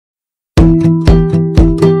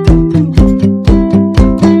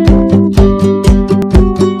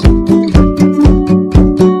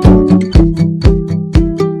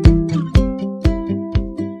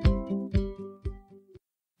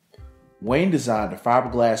designed a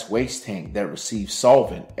fiberglass waste tank that receives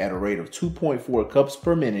solvent at a rate of 2.4 cups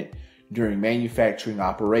per minute during manufacturing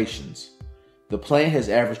operations. The plant has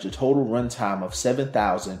averaged a total runtime of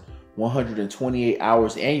 7,128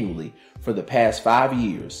 hours annually for the past 5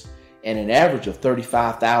 years, and an average of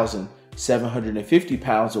 35,750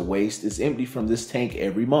 pounds of waste is emptied from this tank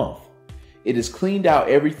every month. It is cleaned out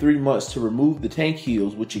every 3 months to remove the tank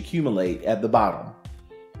heels which accumulate at the bottom.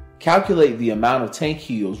 Calculate the amount of tank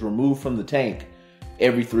heels removed from the tank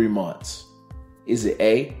every 3 months. Is it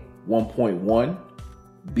A, 1.1,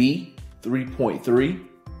 B, 3.3,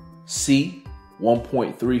 C,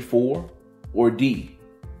 1.34, or D,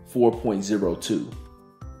 4.02?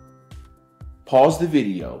 Pause the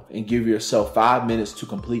video and give yourself 5 minutes to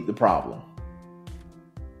complete the problem.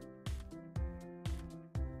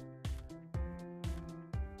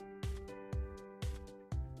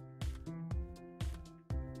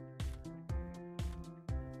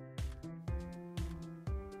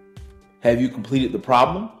 Have you completed the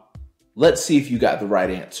problem? Let's see if you got the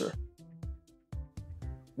right answer.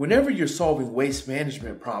 Whenever you're solving waste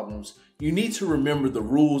management problems, you need to remember the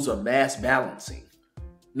rules of mass balancing.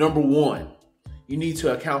 Number 1, you need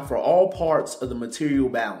to account for all parts of the material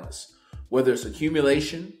balance, whether it's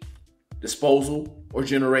accumulation, disposal, or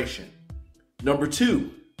generation. Number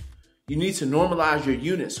 2, you need to normalize your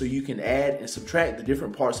units so you can add and subtract the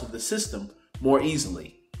different parts of the system more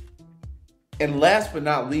easily. And last but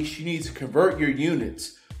not least, you need to convert your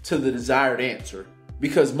units to the desired answer,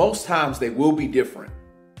 because most times they will be different.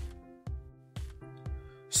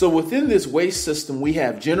 So within this waste system, we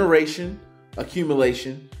have generation,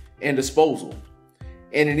 accumulation, and disposal.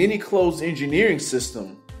 And in any closed engineering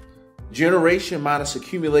system, generation minus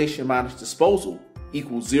accumulation minus disposal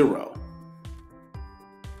equals 0.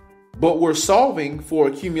 But we're solving for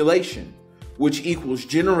accumulation, which equals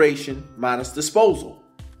generation minus disposal.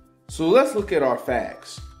 So let's look at our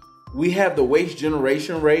facts. We have the waste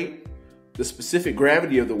generation rate, the specific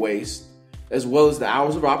gravity of the waste, as well as the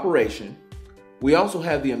hours of operation. We also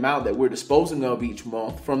have the amount that we're disposing of each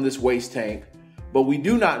month from this waste tank, but we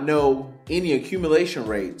do not know any accumulation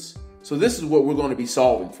rates. So this is what we're going to be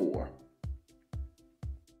solving for.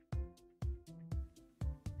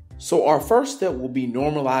 So our first step will be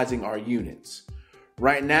normalizing our units.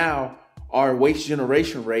 Right now, our waste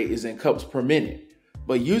generation rate is in cups per minute.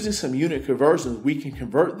 But using some unit conversions, we can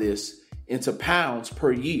convert this into pounds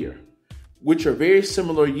per year, which are very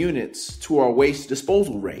similar units to our waste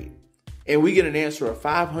disposal rate. And we get an answer of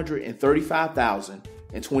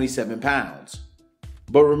 535,027 pounds.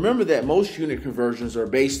 But remember that most unit conversions are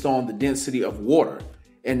based on the density of water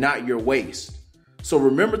and not your waste. So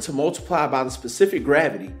remember to multiply by the specific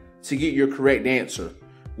gravity to get your correct answer,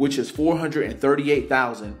 which is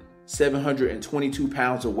 438,722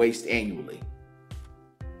 pounds of waste annually.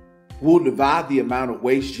 We'll divide the amount of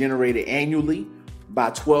waste generated annually by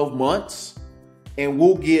 12 months, and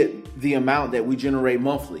we'll get the amount that we generate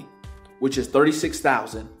monthly, which is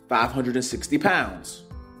 36,560 pounds.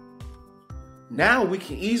 Now we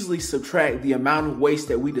can easily subtract the amount of waste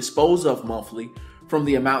that we dispose of monthly from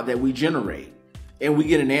the amount that we generate, and we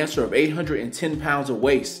get an answer of 810 pounds of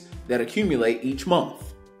waste that accumulate each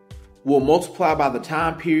month. We'll multiply by the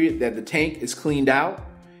time period that the tank is cleaned out,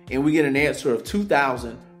 and we get an answer of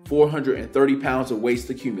 2,430 pounds of waste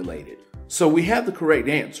accumulated. So we have the correct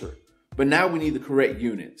answer, but now we need the correct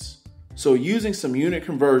units. So using some unit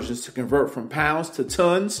conversions to convert from pounds to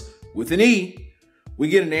tons with an E, we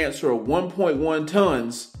get an answer of 1.1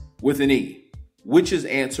 tons with an E, which is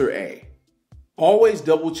answer A. Always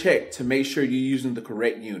double check to make sure you're using the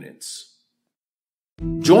correct units.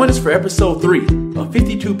 Join us for episode 3 of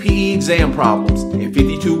 52 PE exam problems in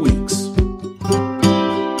 52 weeks.